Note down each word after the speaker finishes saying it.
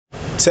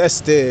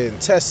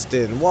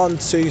Testing. 1,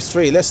 2,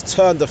 3. Let's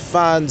turn the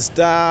fans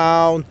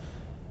down.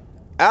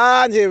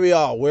 And here we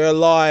are. We're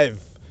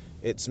live.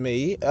 It's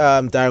me,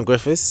 Darran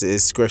Griffiths.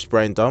 It's Griff's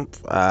Brain Dump.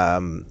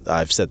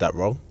 I've said that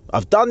wrong.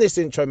 I've done this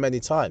intro many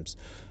times,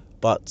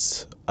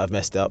 but I've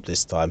messed it up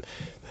this time.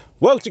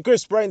 Welcome to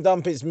Griff's Brain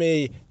Dump. It's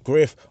me,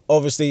 Griff.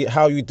 Obviously,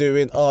 how you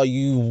doing? Are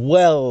you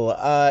well?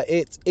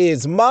 It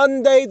is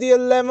Monday, the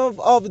 11th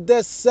of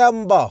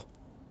December.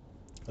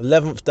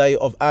 11th day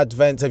of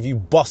Advent. Have you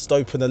bust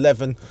open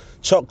 11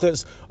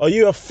 chocolates? Are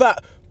you a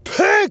fat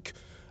pig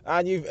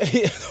and you've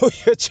eaten all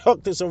your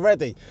chocolates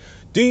already?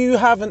 Do you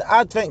have an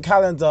Advent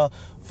calendar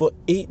for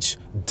each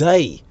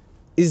day?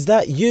 Is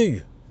that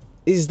you?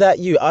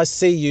 I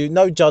see you.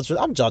 No judgment.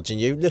 I'm judging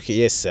you. Look at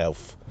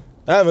yourself.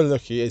 Have a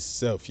look at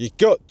yourself. You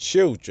got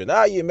children. How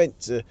are you meant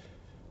to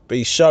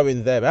be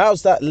showing them?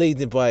 How's that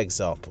leading by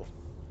example?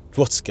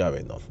 What's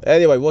going on?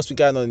 Anyway, what's been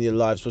going on in your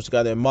lives? What's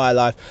going on in my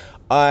life?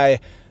 I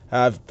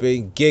have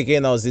been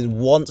gigging. I was in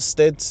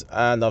Wanstead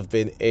and I've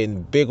been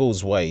in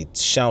Biggleswade.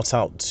 Shout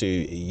out to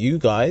you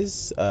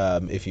guys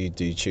if you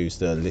do choose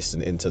to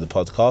listen into the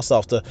podcast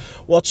after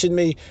watching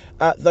me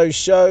at those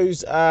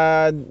shows.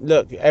 And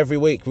look, every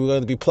week we're going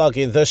to be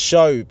plugging the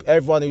show.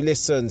 Everyone who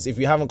listens, if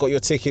you haven't got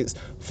your tickets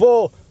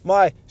for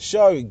my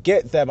show,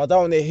 get them. I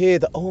don't want to hear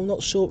that, oh, I'm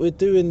not sure what we're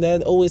doing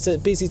then. Oh, it's a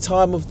busy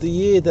time of the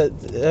year,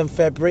 that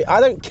February.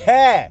 I don't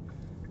care.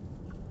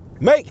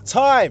 Make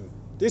time.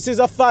 This is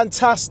a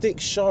fantastic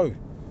show.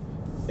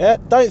 Yeah,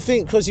 don't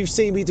think because you've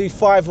seen me do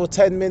 5 or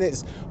 10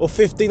 minutes or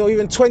 15 or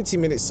even 20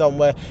 minutes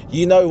somewhere,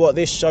 you know what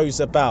this show's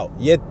about.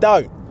 You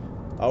don't.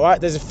 All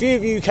right, there's a few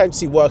of you who came to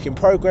see work in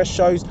progress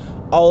shows.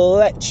 I'll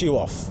let you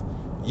off.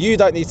 You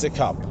don't need to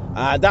come.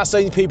 And that's the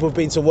only people who've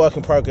been to work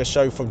in progress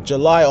show from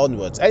July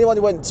onwards. Anyone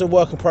who went to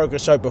work in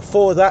progress show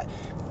before that,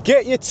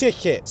 get your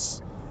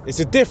tickets. It's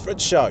a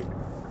different show.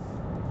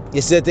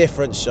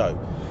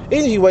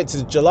 Even if you went to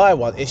the July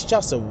one, it's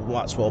just a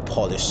much more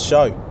polished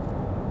show.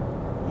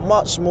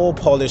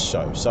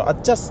 So I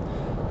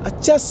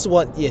just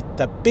want you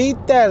to be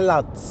there,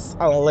 lads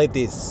and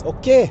ladies.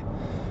 Okay.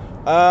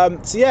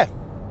 So yeah,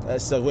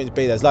 that's the way to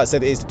be there. Like I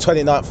said, it is the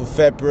 29th of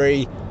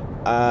February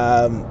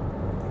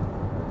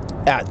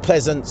at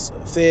Pleasance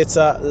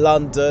Theatre,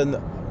 London.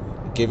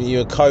 Giving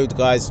you a code,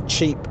 guys.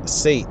 Cheap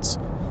seat.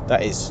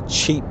 That is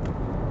cheap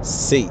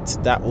seat.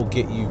 That will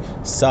get you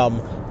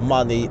some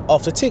money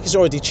off. The tickets are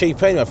already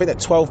cheap anyway. I think they're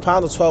 £12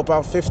 or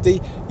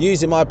 £12.50.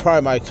 Using my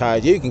promo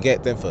code, you can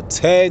get them for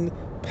 £10.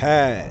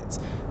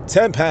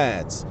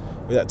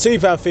 With that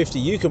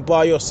 £2.50, you can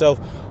buy yourself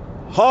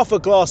half a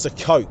glass of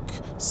Coke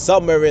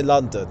somewhere in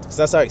London, because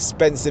that's how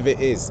expensive it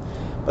is.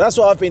 But that's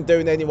what I've been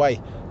doing anyway.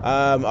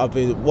 I've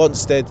been at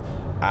Wanstead,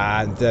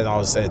 and then I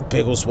was at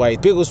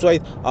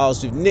Biggleswade. I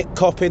was with Nick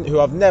Coppin, who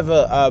I'd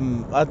never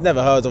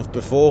heard of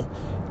before.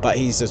 But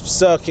he's a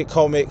circuit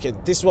comic,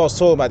 and this is what I was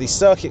talking about, these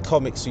circuit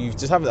comics who you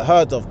just haven't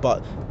heard of,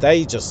 but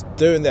they just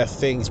doing their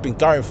thing. He's been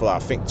going for, I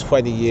think,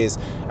 20 years.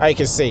 And you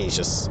can see he's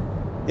just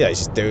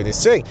doing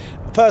his thing.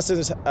 A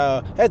person's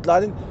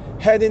headlining,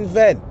 Henning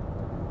Venn.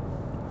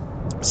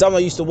 Someone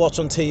I used to watch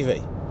on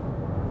TV.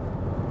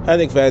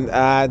 Henning Venn,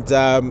 and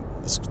I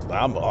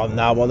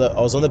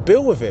was on a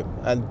bill with him.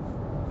 And,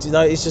 you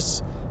know,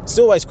 it's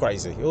always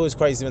crazy. Always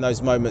crazy when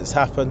those moments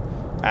happen.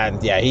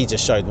 And, yeah, he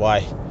just showed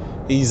why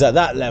he's at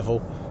that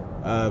level.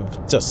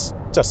 Just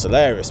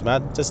hilarious,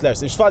 man. Just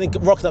hilarious. It was funny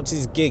rocking up to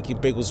this gig in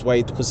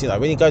Biggleswade, because, you know,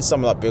 when you go to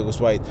somewhere like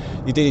Biggleswade,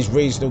 you do these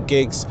regional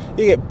gigs,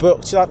 you get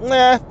booked, you're like,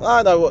 nah,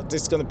 I know what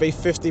this is going to be.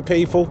 50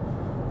 people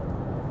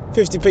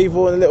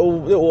in a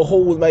little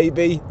hall,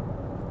 maybe.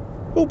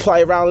 We'll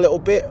play around a little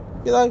bit,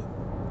 you know,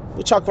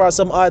 we'll chuck around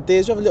some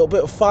ideas, we'll have a little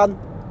bit of fun.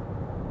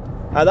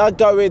 And I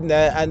go in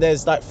there and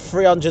there's like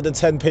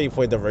 310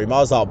 people in the room. I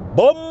was like,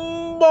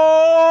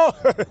 bomba.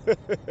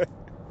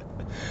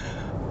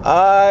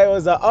 I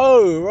was like,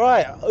 oh,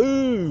 right,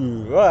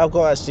 I've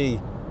got to actually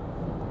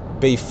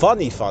be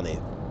funny.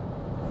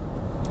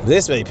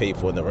 This many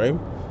people in the room.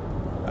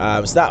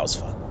 So that was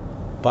fun.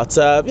 But,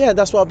 yeah,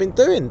 that's what I've been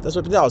doing. I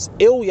was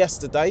ill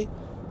yesterday.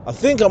 I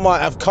think I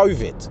might have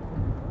COVID,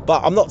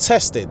 but I'm not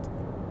tested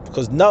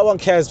because no one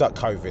cares about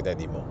COVID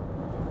anymore.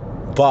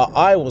 But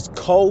I was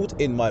cold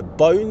in my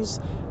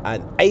bones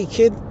and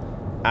aching,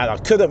 and I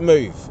couldn't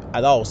move,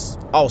 and I was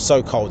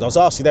so cold. I was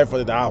asking everyone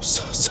in the house,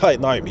 I was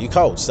like, Naomi, are you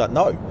cold? She's like,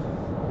 no.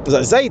 I was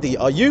like, Zadie,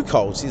 are you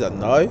cold? She's like,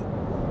 no. I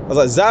was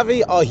like,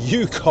 Zavi, are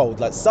you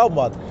cold? Like,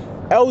 someone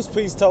else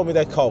please tell me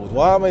they're cold.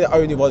 Why am I the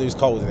only one who's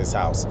cold in this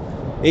house?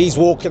 He's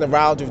walking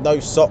around with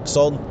no socks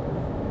on.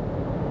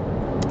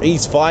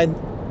 He's fine.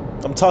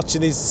 I'm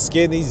touching his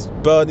skin, he's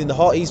burning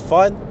hot, he's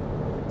fine.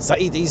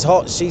 Zadie's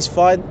hot, she's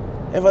fine.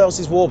 Everyone else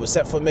is warm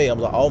except for me. I'm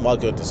like, oh my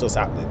goodness, what's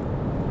happening?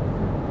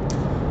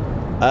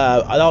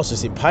 And I was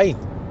just in pain,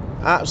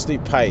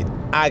 absolute pain,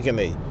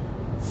 agony,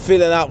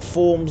 filling out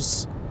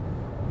forms,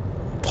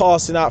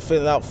 filling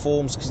out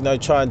forms, because, you know,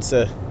 trying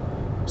to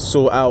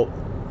sort out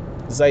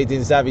Zadie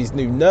and Zavi's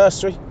new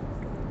nursery.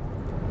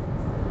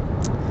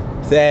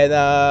 Then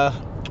I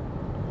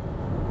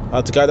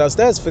had to go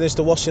downstairs, finish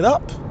the washing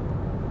up,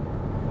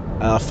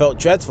 and I felt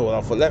dreadful. And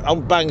I thought,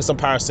 I'm banging some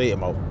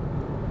paracetamol.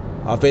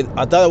 I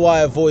don't know why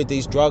I avoid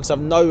these drugs. I've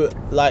no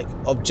like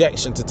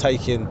objection to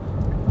taking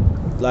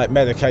like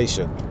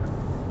medication,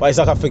 but it's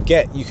like I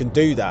forget you can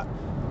do that.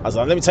 I was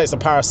like, let me take some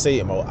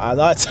paracetamol,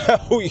 and I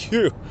tell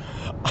you,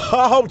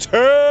 I'm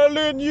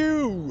telling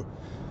you,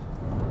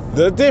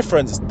 the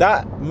difference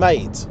that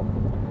made.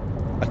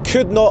 I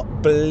could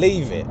not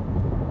believe it.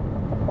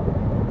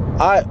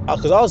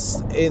 Because I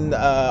was in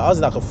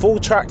like a full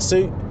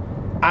tracksuit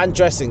and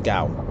dressing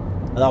gown,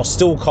 and I was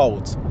still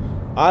cold.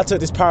 I took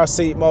this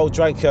paracetamol,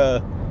 drank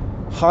a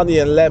honey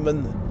and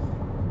lemon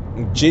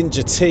and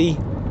ginger tea,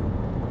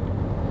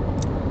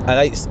 and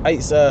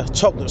ate a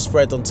chocolate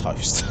spread on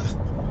toast.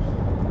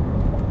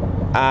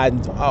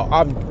 And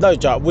I'm no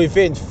joke,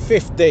 within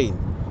 20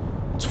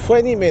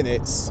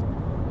 minutes,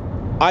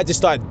 I just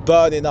started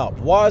burning up.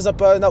 Why was I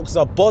burning up? Because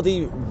our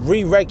body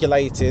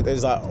re-regulated.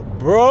 It's like,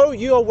 bro,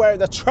 you are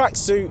wearing a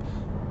tracksuit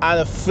and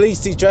a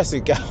fleecy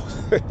dressing gown.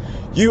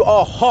 You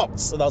are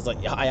hot. And I was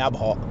like, yeah, I am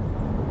hot.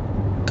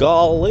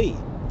 Golly.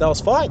 That was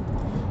fine.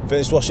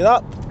 Finished washing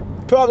up.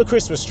 Put up the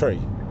Christmas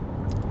tree.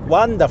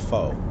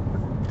 Wonderful.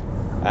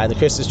 And the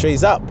Christmas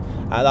tree's up.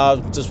 And I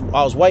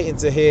was waiting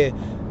to hear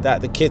that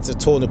the kids had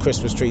torn the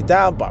Christmas tree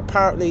down, but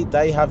apparently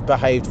they have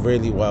behaved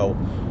really well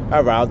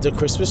around the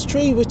Christmas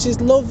tree, which is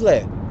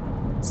lovely.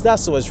 So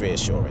that's always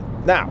reassuring.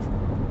 Now,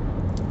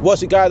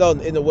 what's going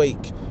on in the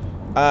week?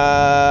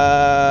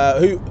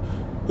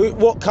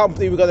 What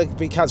company we're going to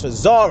be cancelling?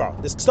 Zara.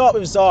 Let's start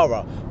with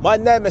Zara. My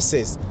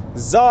nemesis.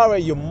 Zara,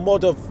 you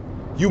mother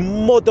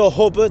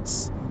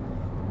hubbards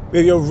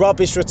with your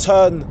rubbish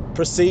return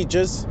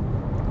procedures.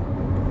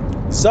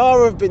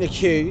 Zara have been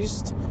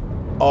accused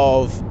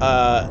of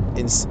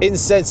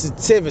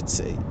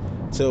insensitivity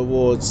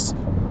towards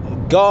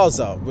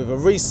Gaza with a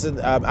recent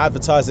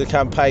advertising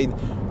campaign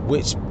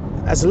which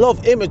has a lot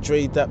of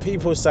imagery that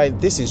people are saying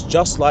this is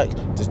just like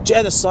the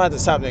genocide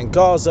that's happening in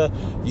Gaza.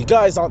 You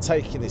guys aren't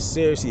taking this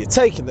seriously. You're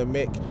taking the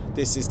mick.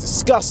 This is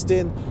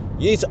disgusting.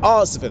 You need to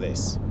answer for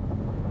this.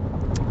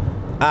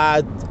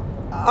 And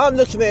I'm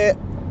looking at it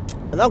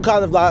and I'm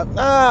kind of like,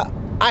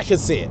 I can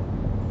see it.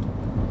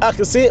 I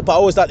can see it, but I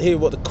always like to hear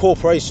what the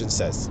corporation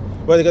says.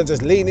 Whether they're going to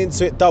just lean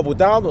into it, double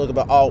down, or they're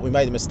going to be, oh, we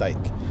made a mistake.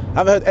 I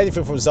haven't heard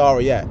anything from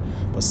Zara yet.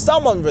 But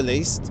someone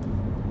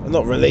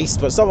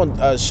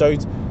someone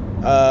showed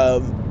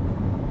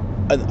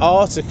an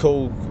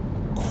article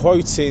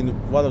quoting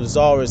one of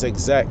Zara's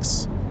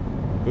execs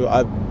who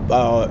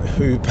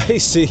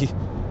basically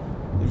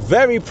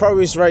very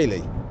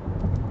pro-Israeli.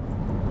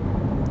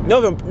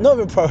 Not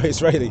even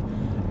pro-Israeli.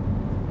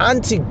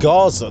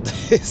 Anti-Gaza,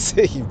 it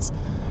seems.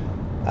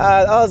 And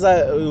I was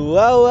like,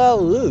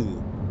 well.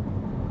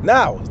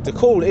 Now, the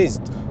call is,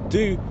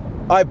 do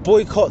I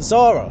boycott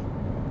Zara?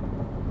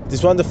 This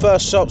is one of the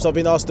first shops I've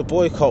been asked to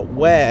boycott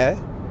where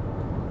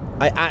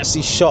I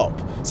actually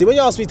shop. See, when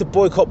you ask me to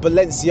boycott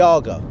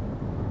Balenciaga,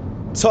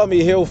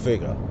 Tommy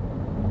Hilfiger,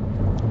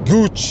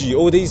 Gucci,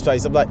 all these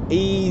places, I'm like,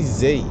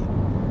 easy.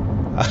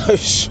 I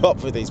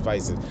shop for these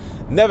places.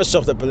 Never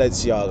shopped at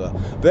Balenciaga.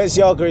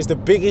 Balenciaga is the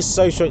biggest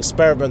social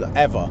experiment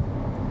ever.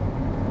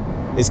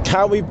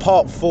 Can we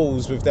part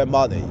fools with their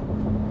money?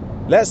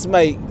 Let's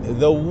make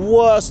the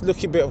worst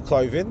looking bit of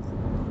clothing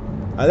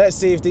and let's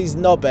see if these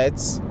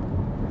knobheads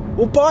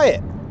will buy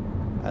it.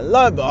 And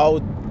lo and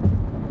behold,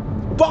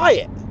 buy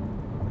it.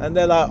 And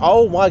they're like,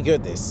 oh my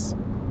goodness.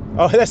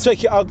 Oh, let's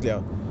make it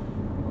uglier.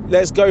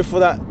 Let's go for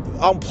that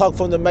unplugged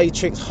from the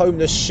Matrix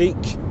homeless chic.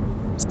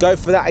 Let's go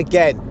for that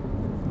again.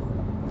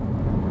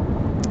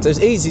 So it's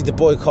easy to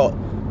boycott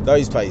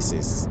those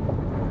places,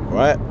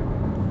 right?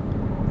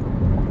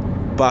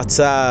 But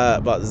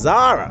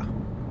Zara,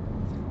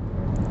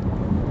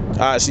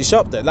 I actually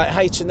shopped there, like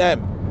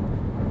H&M.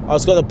 I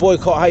was going to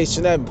boycott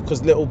H&M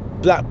because little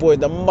black boy in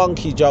the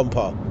monkey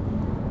jumper,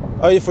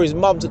 only for his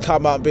mum to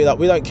come out and be like,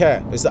 we don't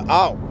care. It's like,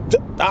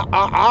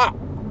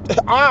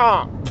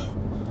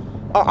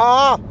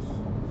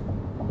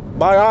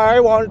 but I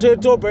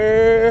wanted to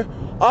be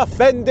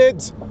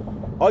offended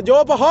on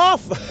your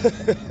behalf. You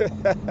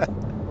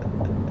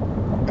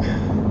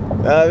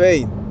know what I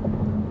mean?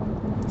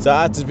 So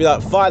I had to be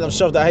like, fine, I'm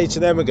shoved at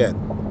H&M again.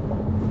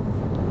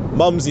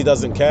 Mumsy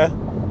doesn't care.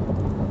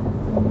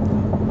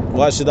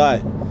 Why should I?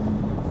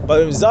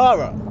 But with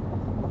Zara,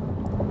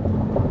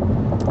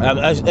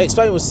 I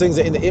explain what things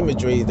are in the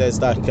imagery. There's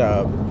like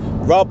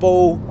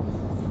rubble,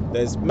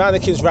 there's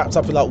mannequins wrapped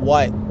up in like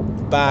white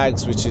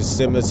bags, which is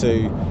similar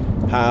to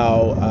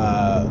how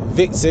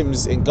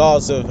victims in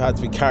Gaza have had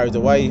to be carried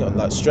away on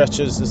like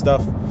stretchers and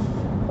stuff.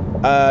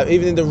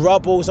 Even in the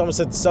rubble, someone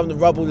said some of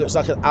the rubble looks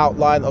like an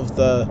outline of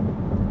the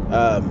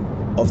I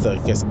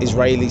guess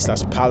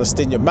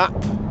Israeli/Palestinian map.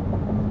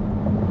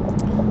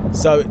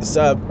 So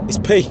it's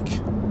pink.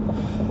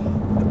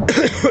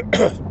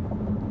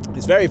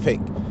 It's very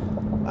pink.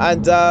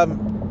 And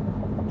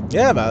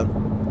yeah, man.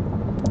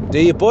 Do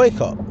you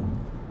boycott?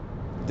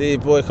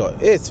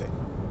 Here's the thing.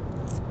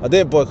 I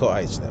didn't boycott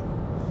H&M.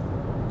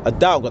 I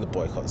doubt I'm going to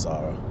boycott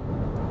Zara.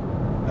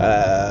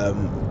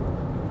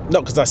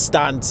 Not because I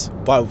stand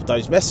by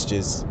those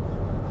messages,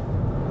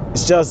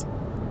 It's just,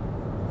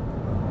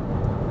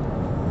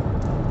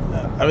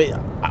 I mean,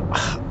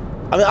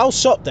 I'll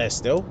shop there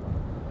still.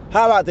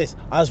 How about this?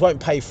 I just won't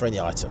pay for any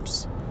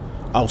items.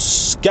 I'll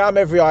scam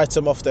every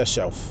item off their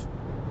shelf.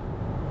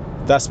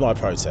 That's my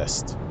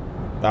protest.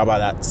 How about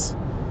that?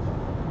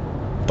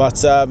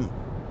 But I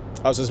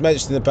was just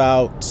mentioning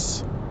about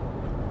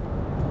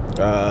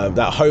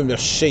that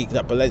homeless chic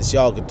that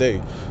Balenciaga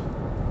do.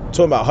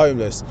 Talking about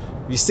homeless.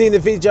 Have you seen the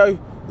video?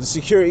 The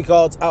security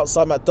guards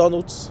outside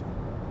McDonald's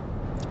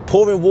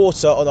pouring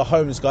water on a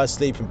homeless guy's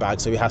sleeping bag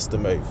so he has to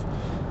move.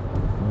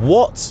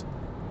 What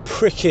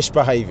prickish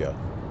behaviour.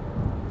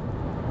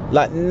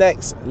 Like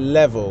next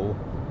level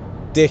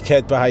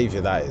dickhead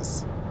behaviour that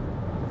is.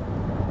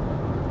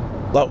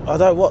 Like, I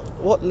don't know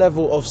what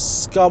level of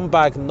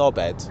scumbag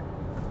knobhead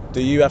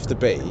do you have to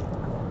be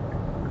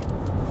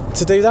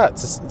to do that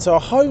to a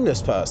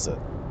homeless person?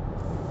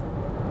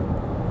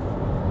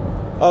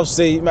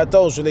 Obviously,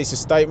 McDonald's released a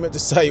statement to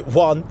say,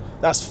 one,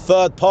 that's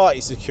third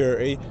party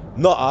security,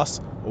 not us.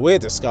 We're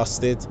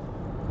disgusted.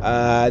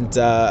 And,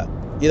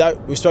 you know,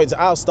 we've spoken to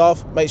our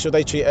staff, make sure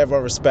they treat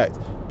everyone with respect.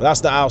 But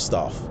that's not our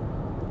staff.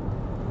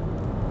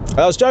 And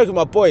I was joking with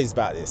my boys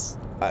about this.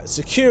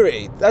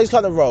 Security, those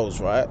kind of roles,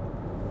 right?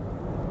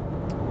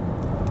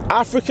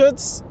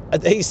 Africans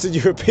and Eastern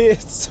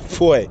Europeans,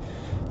 boy,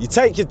 you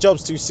take your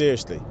jobs too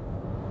seriously.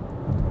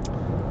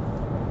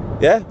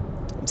 Yeah?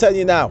 I'm telling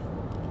you now.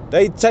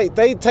 They do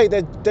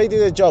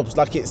their jobs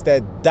like it's their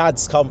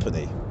dad's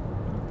company.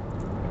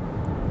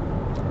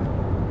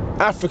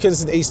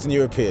 Africans and Eastern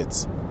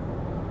Europeans.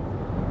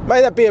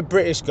 May that be a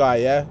British guy,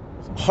 yeah?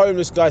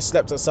 Homeless guy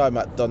slept outside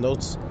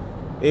McDonald's.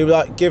 He would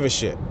like give a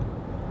shit.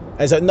 And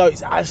he's like, no,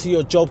 it's actually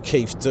your job,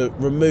 Keith, to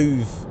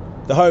remove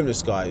the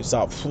homeless guy. It's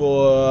like,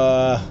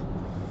 alright,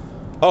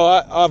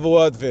 I'll have a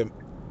word with him.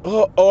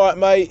 Oh, alright,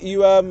 mate,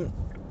 you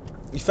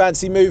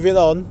fancy moving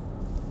on?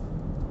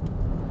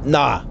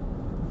 Nah.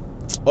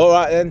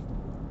 Alright then.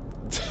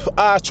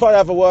 I tried to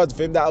have a word with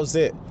him, that was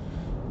it.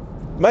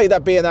 May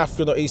that be an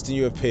African or Eastern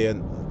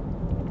European,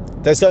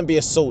 there's going to be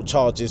assault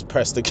charges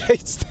pressed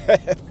against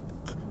them.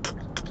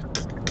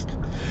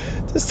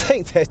 Just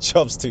take their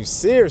jobs too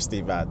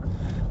seriously, man.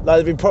 Like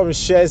they've been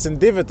promised shares and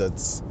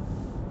dividends.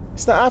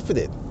 It's not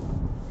happening.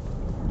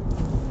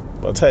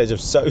 But I'll take their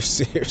jobs so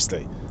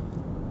seriously.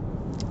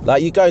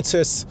 Like you go to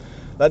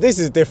like this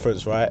is the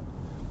difference, right?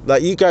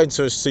 Like you go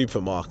into a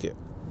supermarket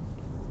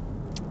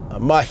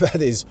and my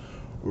man is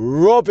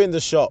robbing the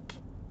shop,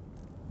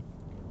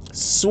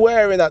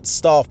 swearing at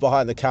staff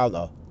behind the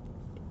counter.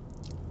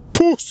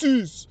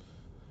 Pussies!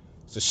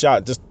 Just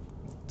shout, just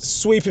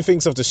sweeping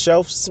things off the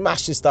shelf,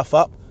 smashing stuff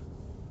up.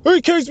 Who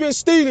accused me of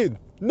stealing?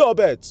 Not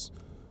beds.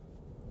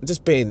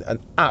 Just being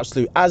an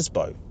absolute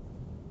asbo.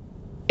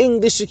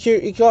 English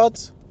security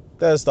guards,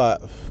 there's like,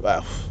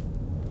 well,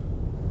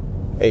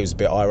 he was a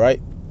bit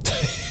irate.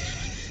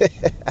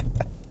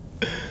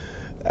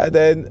 And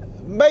then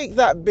make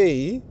that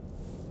be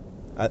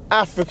an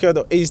African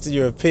or Eastern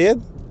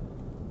European.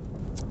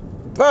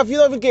 Bruv, you're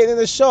not even getting in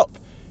the shop.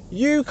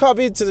 You come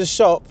into the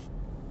shop,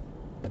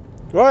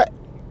 right?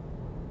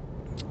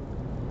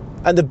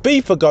 And the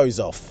beeper goes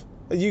off.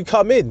 And you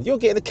come in. You're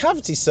getting a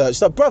cavity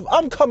search. Like, bruv,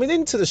 I'm coming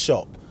into the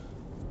shop.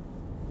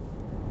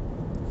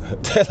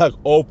 They're like,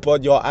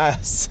 open your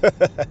ass.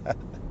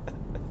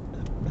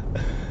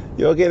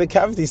 You're getting a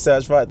cavity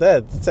search right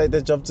there. They take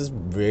their job just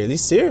really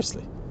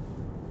seriously.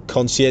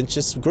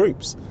 Conscientious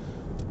groups.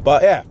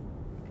 But yeah.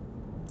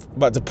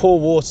 But to pour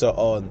water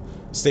on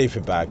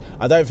sleeping bag,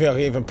 I don't think I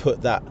can even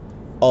put that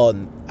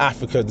on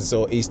Africans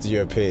or Eastern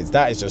Europeans.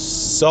 That is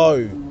just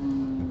so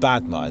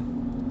bad, man.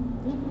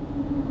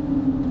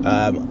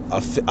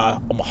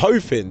 I'm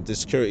hoping the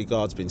security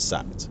guard's been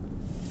sacked.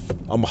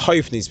 I'm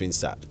hoping he's been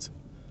sacked.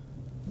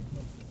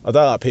 I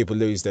don't like people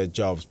lose their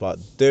jobs, but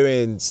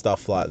doing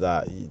stuff like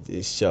that,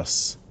 it's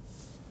just,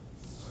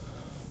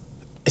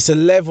 it's a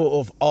level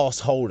of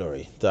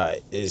arseholery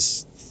that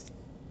is,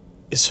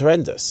 it's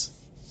horrendous.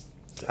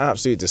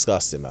 Absolutely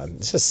disgusting, man.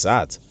 It's just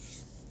sad.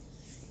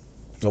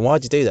 And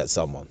why'd you do that to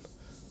someone?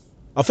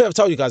 I think I've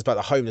told you guys about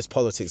the homeless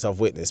politics I've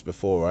witnessed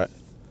before, right?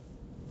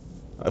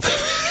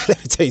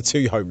 Let me tell you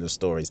 2 homeless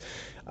stories.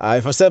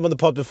 If I said them on the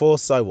pod before,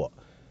 so what?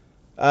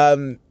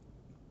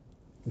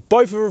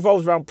 Both are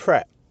revolved around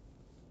Pret.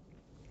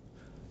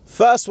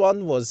 First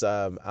one was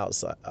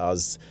outside. I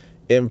was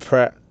in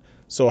Pret,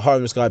 saw a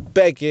homeless guy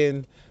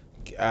begging.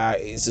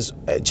 He's just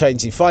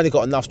changed. He finally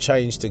got enough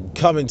change to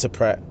come into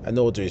Pret and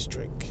order his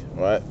drink,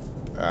 right?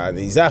 And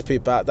he's happy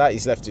about that.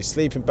 He's left his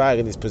sleeping bag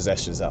and his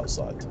possessions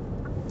outside.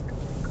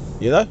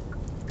 You know?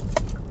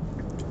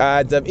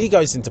 And he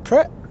goes into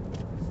Pret.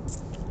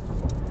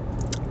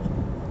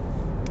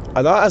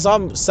 And as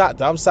I'm sat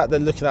there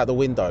looking out the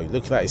window,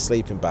 looking at his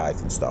sleeping bag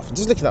and stuff, and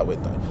just looking out the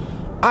window,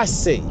 I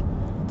see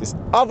this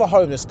other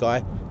homeless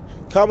guy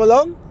come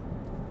along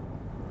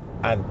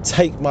and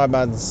take my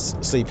man's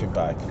sleeping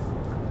bag.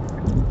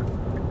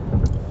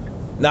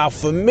 Now,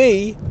 for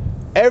me,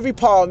 every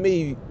part of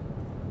me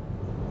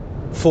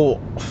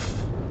thought,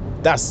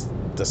 that's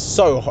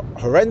so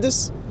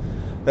horrendous.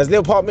 There's a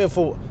little part of me that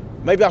thought,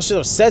 Maybe I should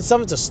have said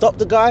something to stop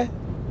the guy.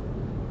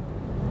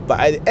 But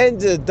at the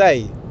end of the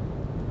day,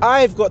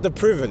 I've got the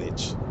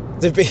privilege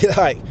to be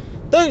like,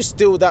 don't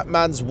steal that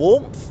man's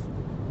warmth.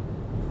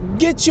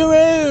 Get your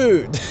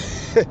own.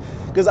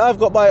 Because I've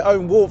got my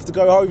own warmth to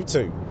go home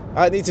to.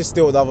 I need to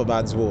steal another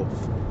man's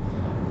warmth.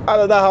 I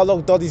don't know how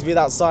long Donny's been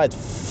outside,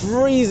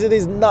 freezing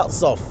his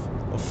nuts off,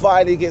 and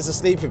finally gets a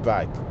sleeping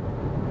bag.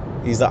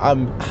 He's like,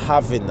 I'm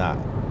having that.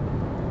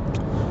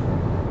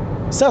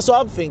 So that's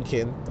what I'm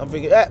thinking. I'm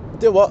thinking, do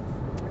you know what?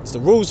 It's the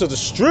rules of the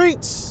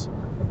streets.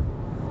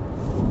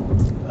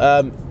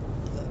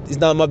 It's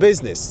none of my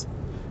business.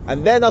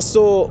 And then I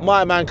saw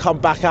my man come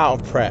back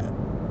out of Pret.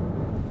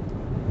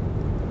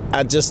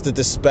 And just the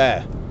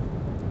despair.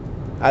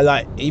 And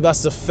like, he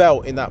must have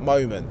felt in that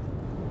moment,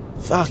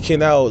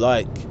 fucking hell,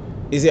 like,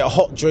 is it a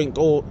hot drink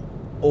or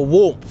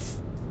warmth?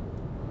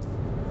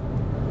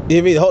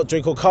 You mean hot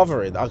drink or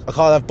covering? I can't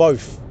have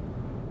both.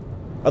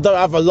 I don't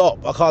have a lot.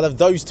 I can't have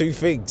those two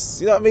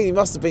things. You know what I mean? It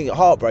must have been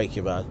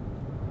heartbreaking, man.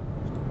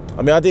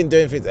 I mean, I didn't do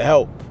anything to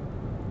help.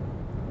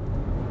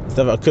 There's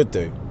nothing I could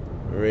do,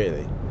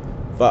 really.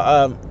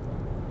 But,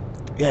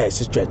 yeah, it's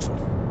just dreadful.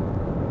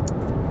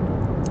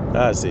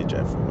 That's it,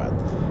 dreadful, man.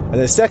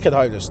 And the second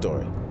homeless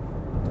story.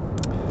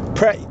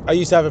 Pret, I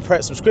used to have a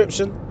Pret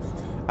subscription,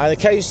 and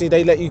occasionally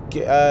they let you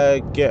get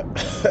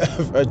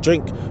a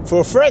drink for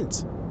a friend.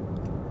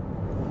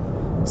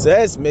 So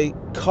there's me,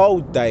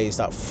 cold days,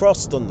 like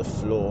frost on the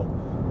floor.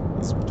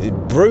 It's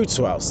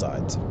brutal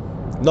outside,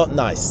 not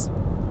nice.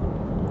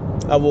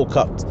 I walk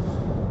up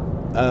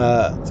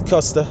to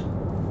Costa,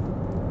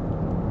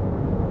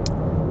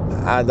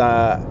 and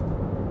I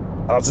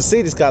had to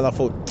see this guy, and I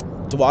thought,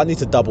 well, I need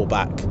to double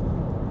back.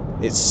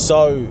 It's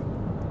so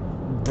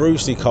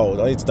brutally cold.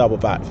 I need to double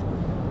back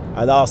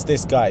and ask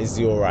this guy, is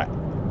he all right?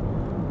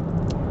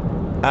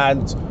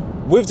 And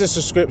with the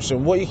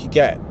subscription, what you can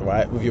get,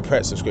 right, with your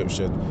Pret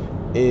subscription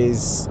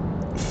is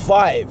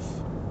 5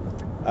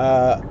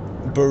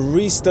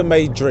 barista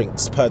made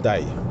drinks per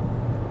day,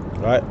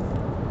 right?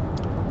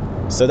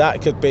 So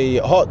that could be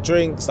hot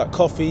drinks like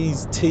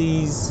coffees,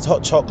 teas,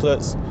 hot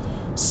chocolates,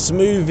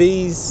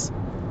 smoothies,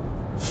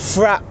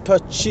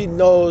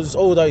 frappuccinos,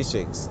 all those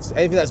things.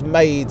 Anything that's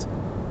made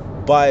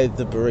by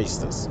the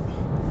baristas.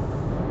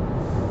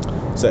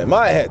 So in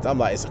my head, I'm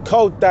like, it's a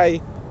cold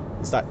day.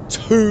 It's like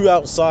 2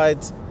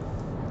 outside. You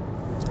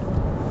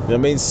know what I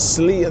mean?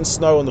 Sleet and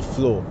snow on the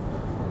floor.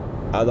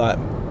 I'm like,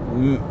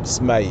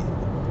 mate,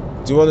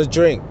 do you want a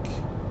drink?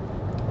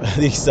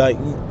 And he's like,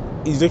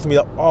 he's looking at me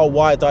like, oh,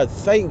 why did I?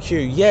 Thank you,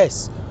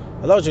 yes.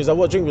 I love drinks. Like,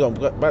 what drink was on?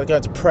 I'm about to go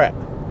to Pret.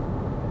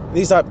 And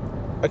he's like,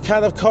 a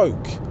can of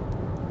Coke.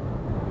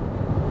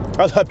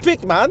 I was like,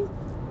 big man.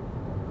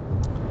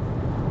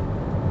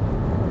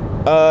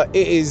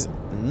 It is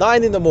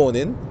 9 in the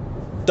morning.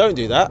 Don't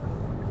do that.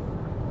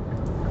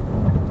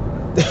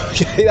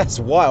 Okay, that's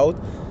wild.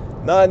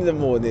 9 in the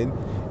morning.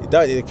 You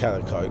don't need a can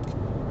of Coke.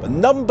 But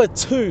number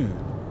 2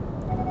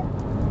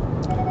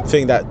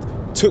 thing that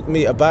took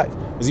me aback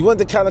was he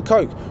wanted a can of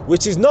Coke,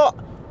 which is not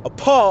a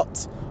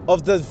part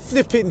of the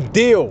flipping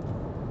deal.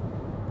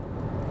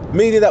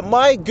 Meaning that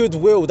my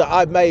goodwill that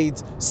I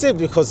made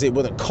simply because it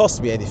wouldn't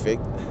cost me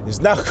anything is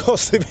now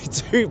costing me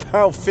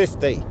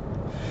 £2.50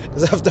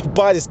 because I have to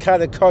buy this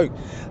can of Coke.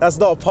 That's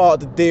not a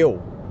part of the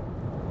deal.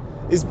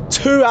 It's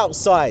 2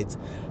 outside.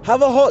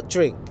 Have a hot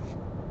drink,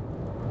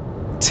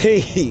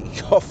 tea,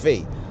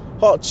 coffee,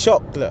 hot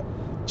chocolate,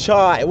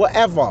 chai,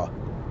 whatever.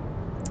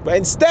 But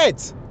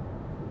instead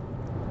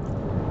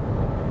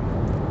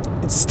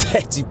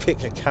you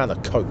pick a can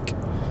of Coke,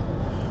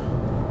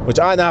 which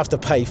I now have to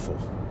pay for.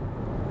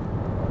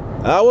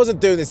 And I wasn't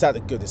doing this out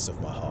of the goodness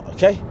of my heart,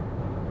 okay?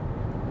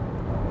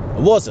 I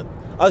wasn't.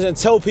 I was going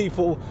to tell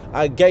people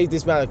I gave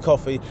this man a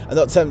coffee and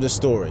not tell them the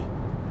story.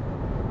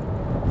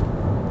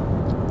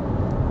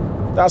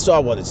 That's what I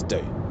wanted to do.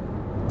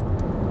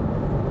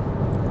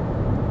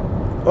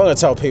 I'm not going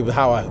to tell people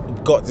how I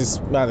got this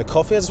man a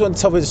coffee. I just want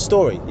to tell people the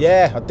story.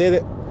 Yeah, I did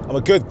it. I'm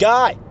a good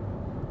guy.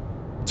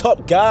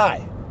 Top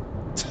guy.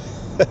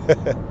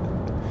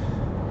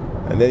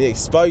 And then he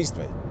exposed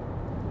me.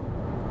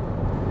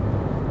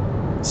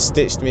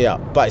 Stitched me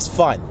up. But it's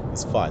fine.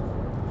 It's fine.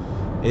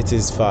 It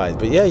is fine.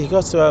 But yeah, you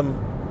got to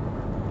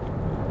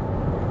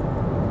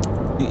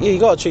you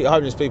got to treat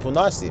homeless people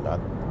nicely, man.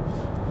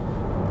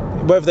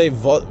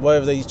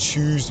 Whether they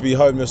choose to be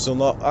homeless or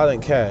not, I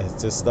don't care.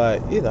 It's just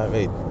like, you know what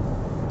I mean?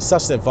 It's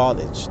such an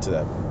advantage to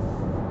them.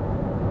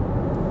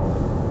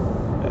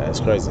 Yeah,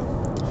 it's crazy.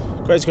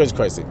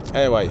 Crazy.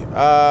 Anyway,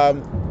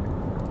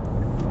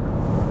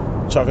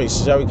 trying to think,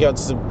 shall we get on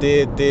to some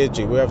Dear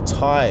Deirdre? We have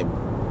time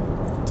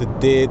to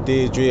Dear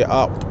Deirdre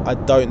up. I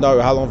don't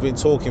know how long I've been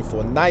talking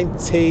for.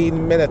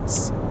 19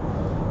 minutes.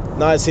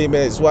 19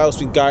 minutes. What else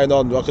been going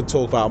on I can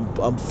talk about?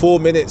 I'm 4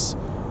 minutes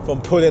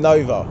from pulling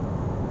over.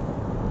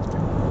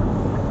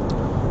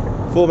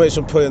 4 minutes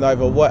from pulling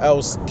over. What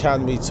else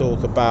can we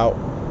talk about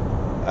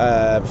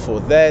before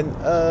then?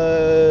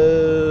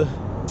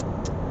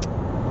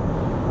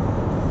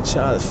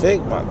 Trying to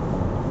think, man.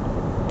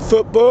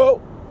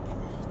 Football.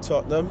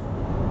 Tottenham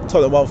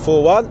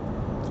 1-4-1.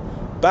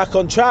 Back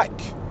on track.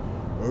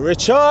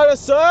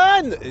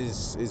 Richarlison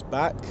is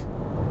back.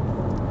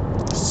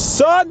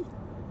 Son.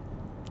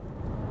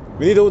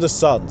 We need all the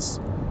sons.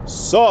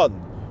 Son.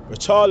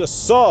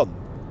 Richarlison.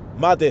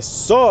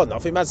 Madison. I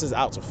think Madison's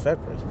out to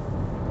February,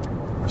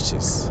 which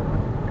is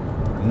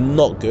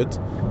not good.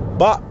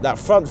 But that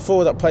front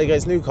four that played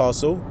against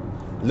Newcastle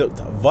looked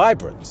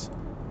vibrant.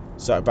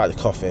 Sorry about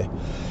the coffee.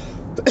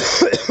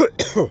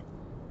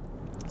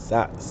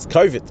 It's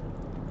COVID.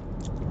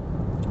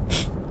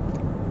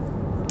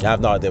 I have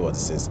no idea what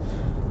this is.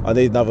 I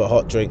need another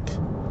hot drink.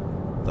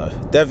 No,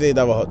 definitely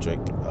another hot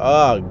drink.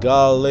 Ah,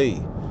 golly.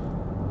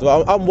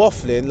 I'm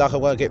waffling like I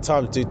want to get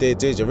time to do Dear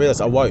Deirdre. I realise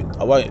I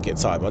won't get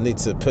time. I need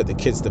to put the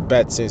kids to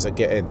bed as soon as I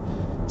get in.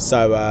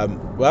 So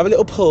we'll have a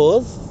little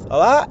pause.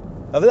 Alright?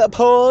 Have a little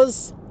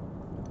pause.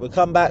 We'll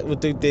come back, we'll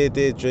do Dear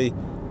Deirdre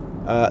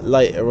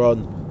later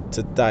on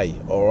today.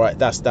 Alright,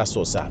 that's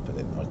what's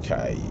happening.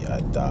 Okay,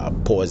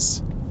 and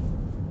pause.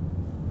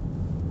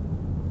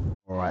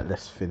 Alright,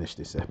 let's finish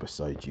this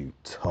episode, you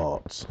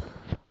tarts.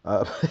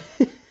 Oh,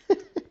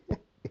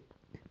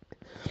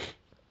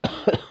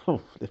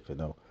 flipping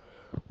hell.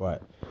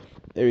 Right,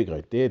 here we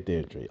go. Dear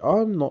Deirdre,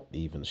 I'm not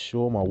even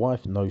sure my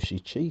wife knows she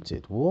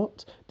cheated.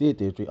 What? Dear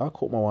Deirdre, I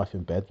caught my wife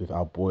in bed with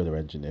our boiler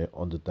engineer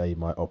on the day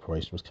my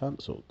operation was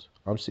cancelled.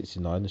 I'm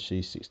 69 and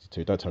she's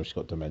 62. Don't tell me she's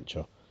got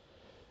dementia.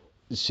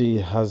 She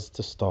has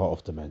the start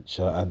of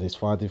dementia and is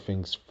finding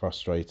things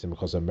frustrating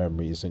because her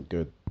memory isn't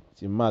good.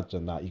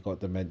 Imagine that, you got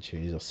dementia,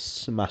 you're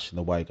just smashing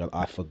away going,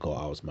 I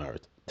forgot I was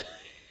married.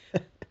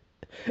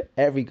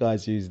 Every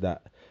guy's using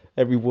that.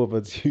 Every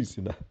woman's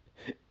using that.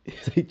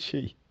 They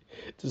cheat.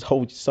 Just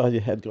hold your side of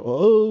your head and go,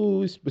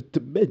 oh, it's with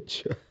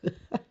dementia.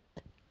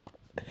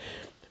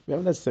 We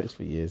haven't had sex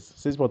for years,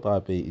 since my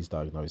diabetes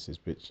diagnosis,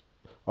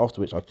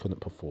 after which I couldn't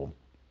perform.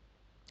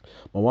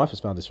 My wife has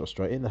found this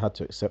frustrating and had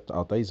to accept that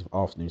our days of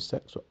afternoon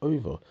sex were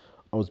over.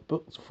 I was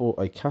booked for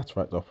a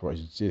cataract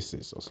operation. This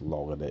is just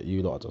long, isn't it?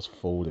 You lot are just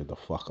falling the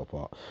fuck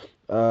apart.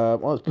 I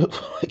was booked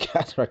for a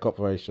cataract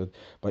operation,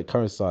 but it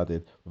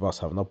coincided with us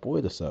having a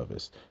boiler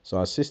service. So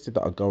I insisted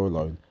that I go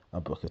alone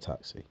and book a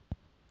taxi.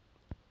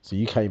 So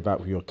you came back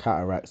with your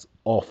cataracts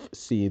off,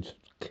 seeing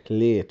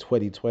clear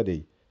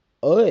 2020.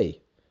 Oi!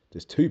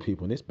 There's two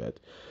people in this bed.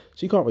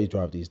 She can't really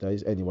drive these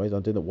days anyways.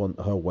 I didn't want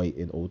her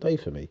waiting all day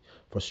for me.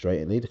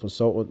 Frustratingly, the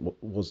consultant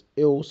was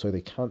ill, so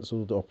they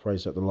cancelled the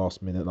operation at the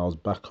last minute and I was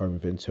back home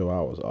within 2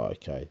 hours. Oh,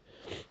 okay.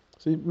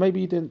 So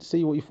maybe you didn't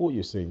see what you thought you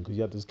were seeing because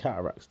you had those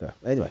cataracts there.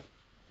 Anyway,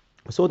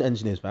 I saw the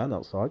engineer's van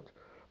outside,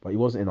 but he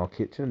wasn't in our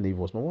kitchen and neither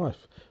was my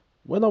wife.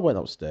 When I went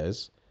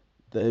upstairs,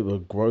 there were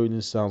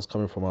groaning sounds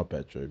coming from our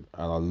bedroom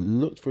and I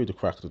looked through the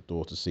crack of the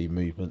door to see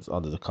movements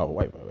under the cover.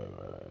 Wait.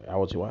 How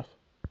old's your wife?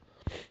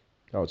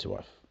 How old's your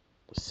wife?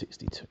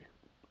 62.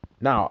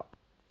 Now,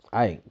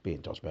 I ain't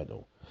being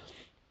judgmental,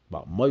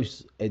 but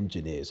most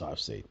engineers I've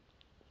seen,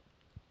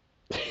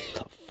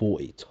 like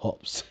 40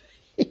 tops.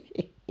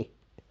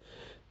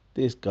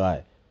 This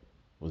guy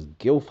was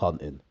gilf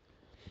hunting.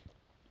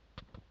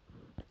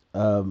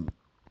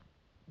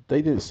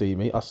 They didn't see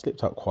me. I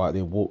slipped out quietly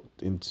and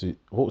walked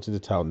into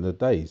town in a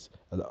daze,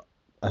 and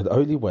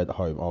only went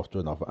home after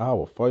another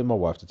hour. Phoned my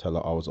wife to tell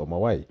her I was on my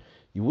way.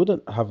 You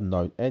wouldn't have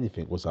known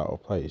anything was out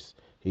of place.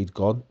 He'd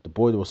gone. The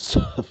boiler was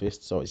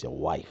serviced. So is your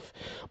wife.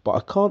 But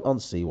I can't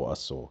unsee what I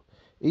saw.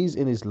 He's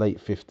in his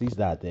late 50s.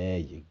 There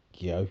you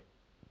go.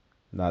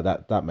 Now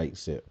that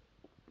makes it.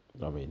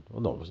 I mean,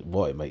 well, not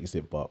what it makes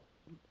it, but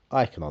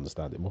I can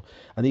understand it more.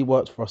 And he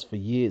worked for us for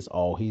years.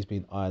 Oh, he's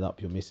been eyeing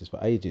up your missus for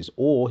ages.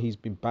 Or he's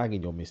been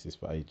banging your missus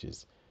for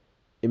ages.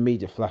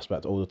 Immediate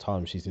flashback to all the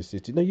time she's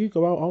insisted, no, you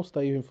go out, I'll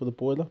stay in for the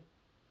boiler.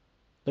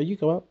 No, you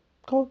go out.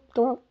 Go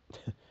out.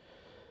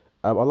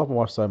 I love my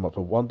wife so much.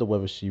 I wonder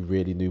whether she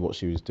really knew what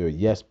she was doing.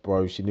 Yes,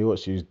 bro, she knew what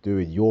she was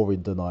doing. You're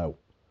in denial.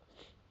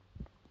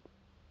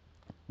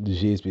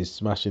 She's been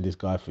smashing this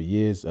guy for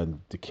years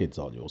and the kids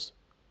aren't yours.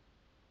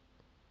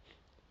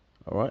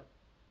 Alright?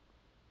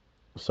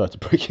 Sorry to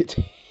break it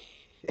to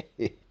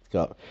you.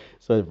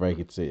 Sorry to break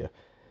it to you.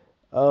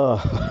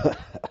 Oh,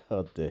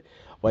 oh dear.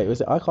 Wait,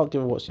 was it? I can't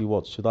give her what she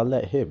wants. Should I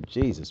let him?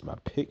 Jesus, man.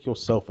 Pick your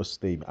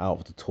self-esteem out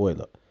of the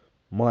toilet.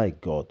 My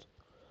God.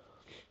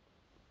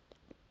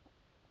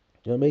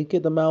 You know what I mean?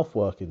 Get the mouth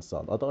working,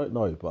 son. I don't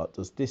know, but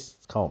this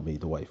can't be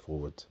the way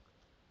forward.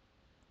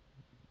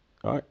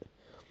 Alright?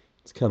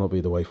 This cannot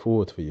be the way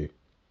forward for you.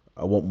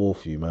 I want more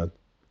for you, man.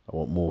 I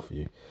want more for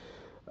you.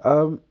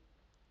 God,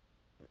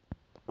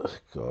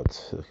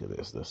 look at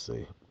this. Let's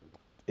see.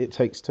 It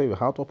takes two.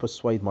 How do I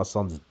persuade my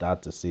son's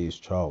dad to see his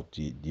child?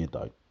 You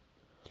don't.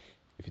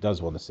 If he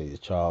does want to see his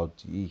child,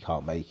 you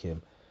can't make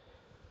him.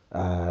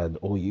 And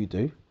all you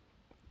do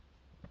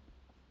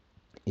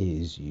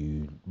is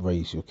you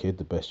raise your kid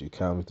the best you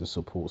can with the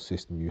support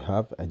system you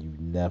have, and you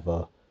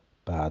never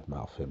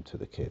badmouth him to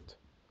the kid.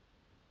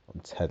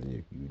 I'm telling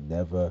you, you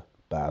never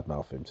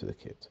badmouth him to the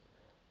kid.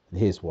 And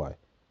here's why.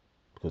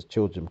 Because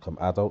children become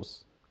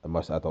adults, and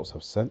most adults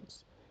have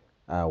sense.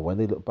 And when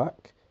they look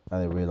back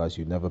and they realise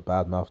you never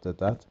badmouthed their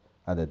dad,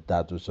 and their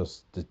dad was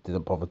just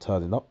didn't bother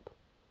turning up,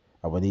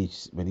 And when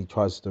he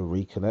tries to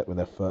reconnect when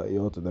they're 30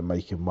 odd and they're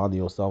making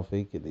money or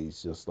something, and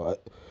he's just like,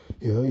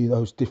 yeah,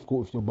 it's difficult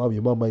with your mum.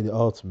 Your mum made it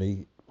hard to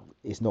me.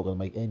 It's not going to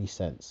make any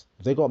sense.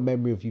 If they got a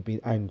memory of you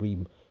being angry,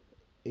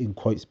 in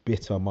quotes,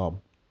 bitter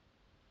mum,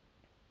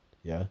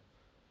 yeah,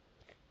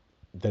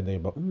 then they're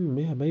like,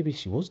 yeah, maybe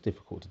she was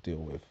difficult to deal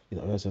with.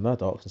 As an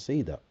adult, I can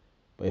see that.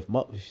 But if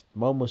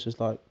mum was just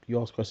like, you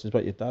ask questions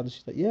about your dad, and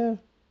she's like, yeah,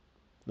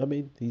 I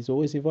mean, he's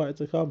always invited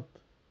to come.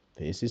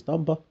 Here's his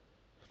number.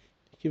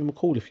 Give him a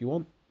call if you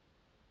want.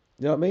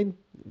 You know what I mean?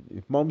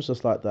 If mum's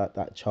just like that,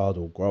 that child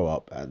will grow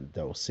up and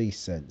they'll see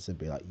sense and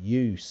be like,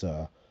 you,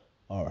 sir,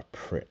 are a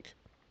prick.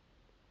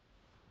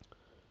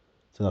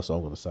 So that's what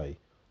I'm going to say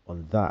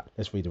on that.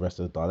 Let's read the rest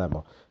of the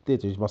dilemma. Dear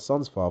dude, my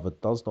son's father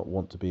does not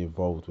want to be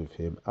involved with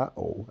him at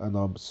all, and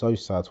I'm so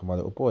sad for my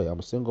little boy. I'm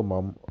a single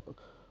mum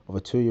of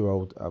a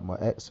 2-year-old, and my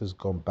ex has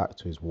gone back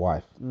to his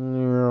wife.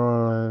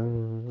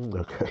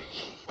 Okay.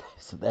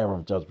 It's an error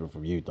of judgment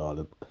from you,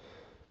 darling.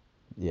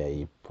 Yeah,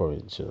 you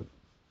probably should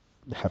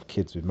have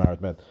kids with married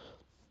men.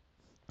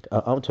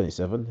 I'm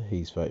 27,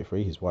 he's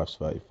 33, his wife's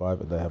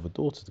 35, and they have a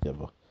daughter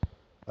together.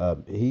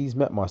 He's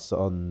met my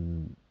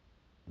son's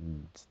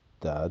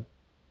dad.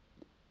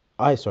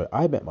 I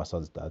met my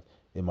son's dad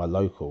in my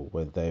local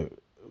when they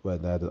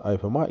had an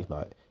open mic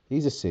night.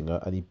 He's a singer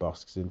and he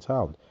busks in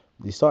town.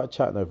 We started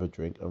chatting over a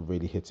drink and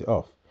really hit it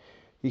off.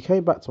 He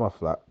came back to my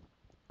flat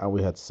and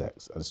we had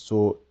sex and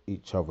saw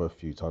each other a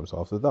few times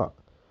after that.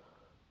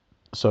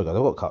 So guys,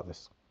 I've got to cut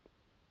this.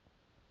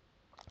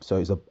 So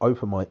he's an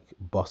open mic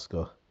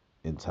busker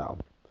in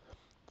town.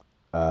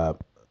 Uh,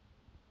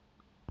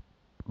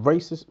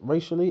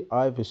 racially,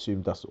 I've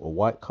assumed that's a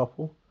white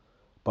couple,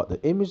 but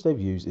the image they've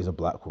used is a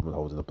black woman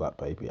holding a black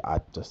baby.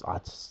 I'm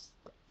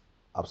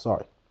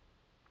sorry,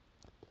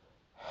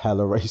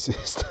 hella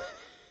racist.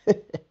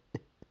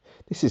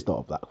 This is not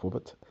a black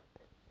woman.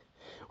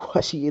 Why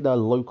is she in a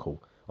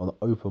local on an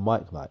open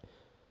mic night?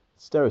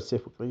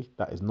 Stereotypically,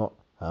 that is not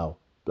how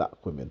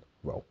black women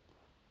roll.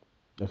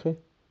 Okay,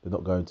 they're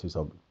not going to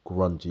some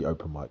grungy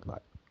open mic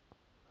night.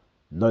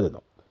 No, they're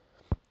not.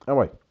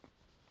 Anyway,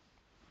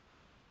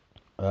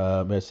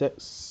 we had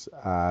sex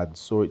and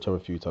saw each other a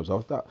few times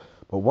after that.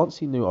 But once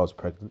he knew I was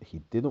pregnant,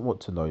 he didn't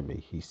want to know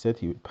me. He said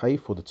he would pay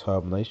for the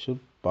termination,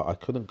 but I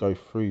couldn't go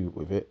through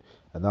with it.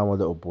 And now my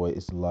little boy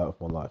is the light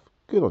of my life.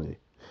 Good on you.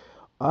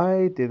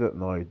 I didn't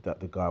know that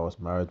the guy was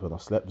married when I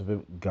slept with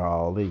him.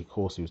 Golly, of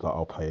course he was like,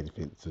 I'll pay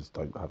anything, just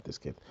don't have this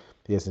kid.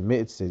 He has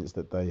admitted since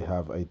that they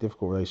have a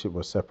difficult relationship,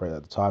 were separated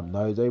at the time.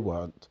 No, they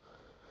weren't.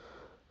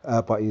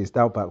 But he is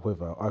now back with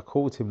her. I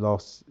called him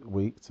last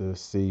week to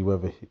see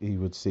whether he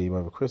would see him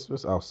over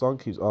Christmas. Our son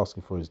keeps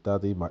asking for his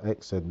daddy. My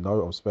ex said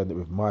no, I'm spending it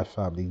with my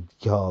family.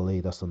 Golly,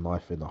 that's a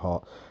knife in the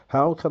heart.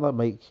 How can I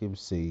make him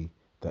see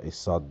that his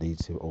son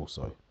needs him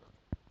also?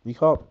 You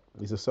can't.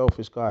 He's a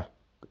selfish guy.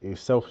 He's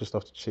selfish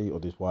enough to cheat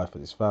on his wife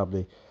and his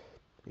family.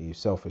 He's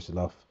selfish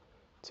enough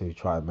to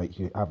try and make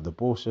you have an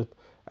abortion.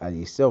 And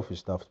he's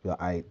selfish enough to be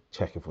like, I ain't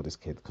checking for this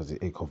kid because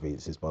it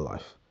inconveniences my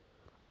life.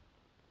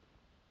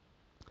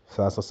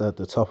 So as I said at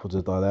the top of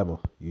the dilemma,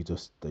 you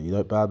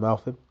don't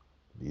badmouth him.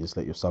 You just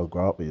let your son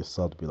grow up and your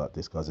son be like,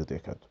 this guy's a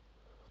dickhead.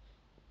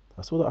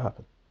 That's all that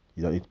happened.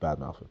 You don't need to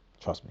badmouth him.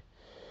 Trust me.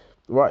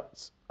 Right.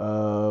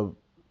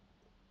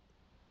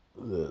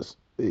 Let's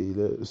see.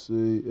 Let's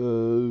say.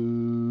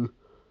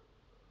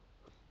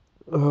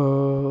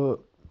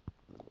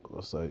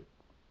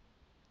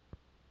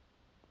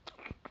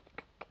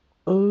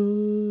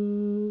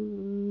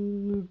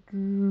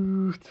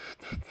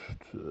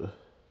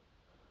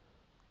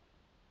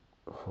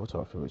 What do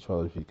I think? Which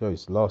one if he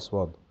goes? Last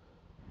one.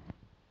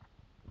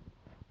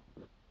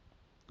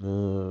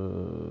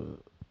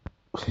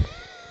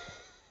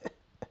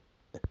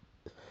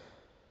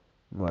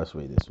 Let's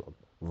read this one.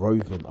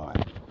 Roving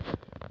eye.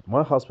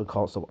 My husband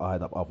can't stop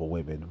eyeing up other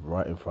women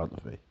right in front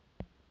of me.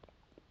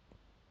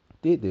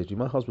 Dear Deirdre,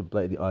 my husband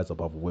blatantly eyes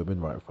up other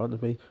women right in front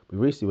of me. We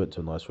recently went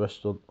to a nice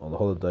restaurant on a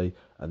holiday,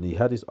 and he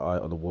had his eye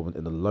on a woman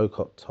in a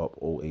low-cut top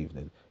all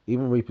evening.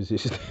 Even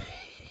repositioned,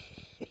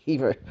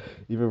 even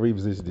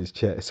repositioned his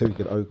chair so he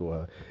could ogle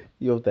her.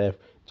 You're there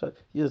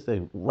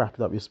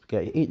wrapping up your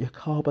spaghetti, eating your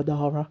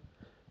carbonara,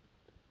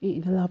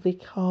 eating a lovely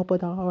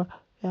carbonara,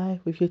 yeah,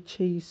 with your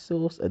cheese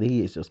sauce, and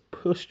he is just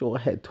pushed your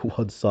head to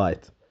one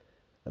side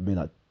and being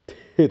like,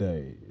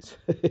 titties.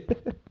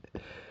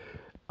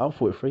 I'm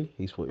 43,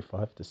 he's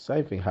 45. The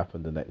same thing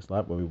happened the next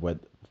night when we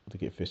went to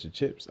get fish and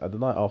chips, and the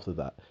night after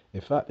that. In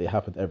fact, it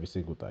happened every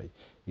single day.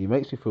 He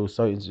makes me feel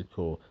so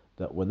insecure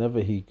that whenever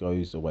he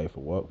goes away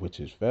for work, which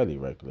is fairly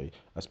regularly,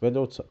 I spend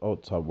all the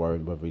time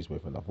worrying whether he's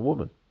with another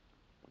woman.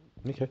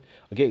 Okay,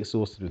 I get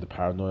exhausted with the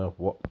paranoia.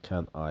 What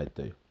can I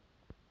do?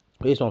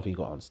 Here's one thing you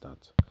got to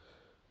understand.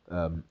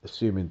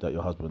 Assuming that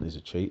your husband is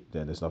a cheat,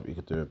 then there's nothing you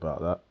can do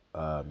about that.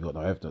 You've got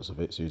no evidence of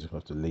it, so you just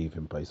have to leave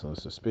him based on a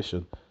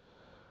suspicion.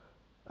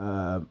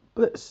 But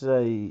let's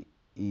say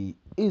he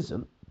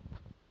isn't,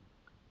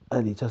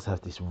 and he just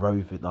has this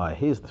roving eye.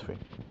 Here's the thing: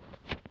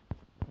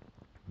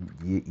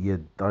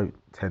 you don't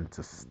tend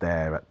to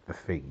stare at the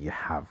thing you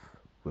have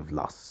with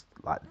lust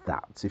like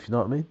that, if you know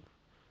what I mean.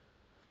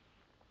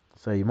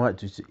 So you might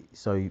just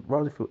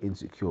rather than feel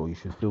insecure, you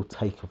should feel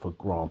taken for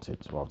granted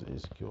rather than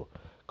insecure,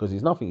 because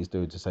there's nothing he's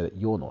doing to say that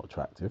you're not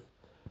attractive,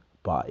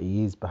 but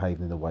he is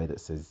behaving in a way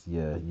that says,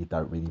 yeah, you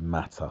don't really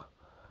matter.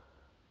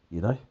 You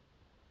know,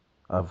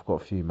 I've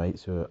got a few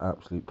mates who are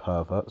absolute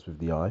perverts with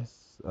the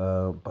eyes,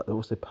 but they're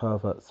also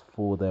perverts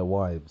for their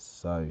wives.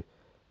 So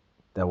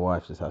their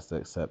wife just has to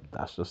accept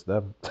that's just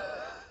them.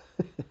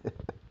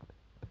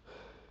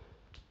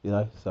 You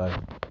know, so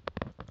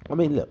I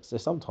mean, look, so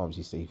sometimes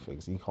you see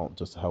things and you can't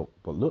just help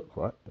but look,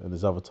 right? And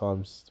there's other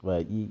times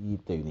where you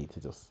do need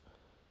to just,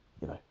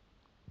 you know,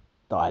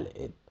 dial it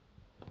in.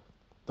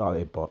 Dial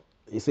it in, but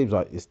it seems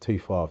like it's too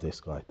far of this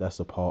guy. That's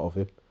a part of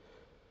him.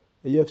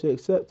 And you have to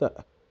accept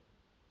that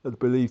and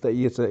believe that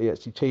he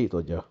actually cheated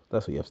on you.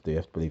 That's what you have to do. You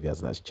have to believe he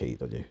hasn't actually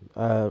cheated on you.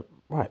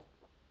 Right.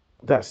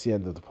 That's the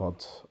end of the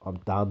pod. I'm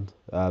done.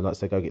 Like I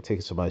said, go get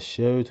tickets for my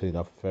show, 29th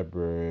of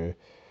February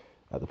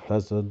at the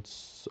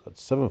Pleasance at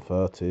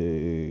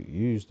 7:30.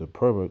 Use the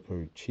promo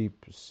code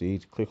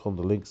CHEAPSEED. Click on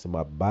the links in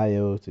my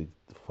bio to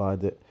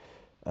find it.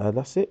 And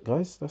that's it,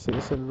 guys. That's it.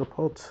 That's the end of the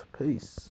pod. Peace.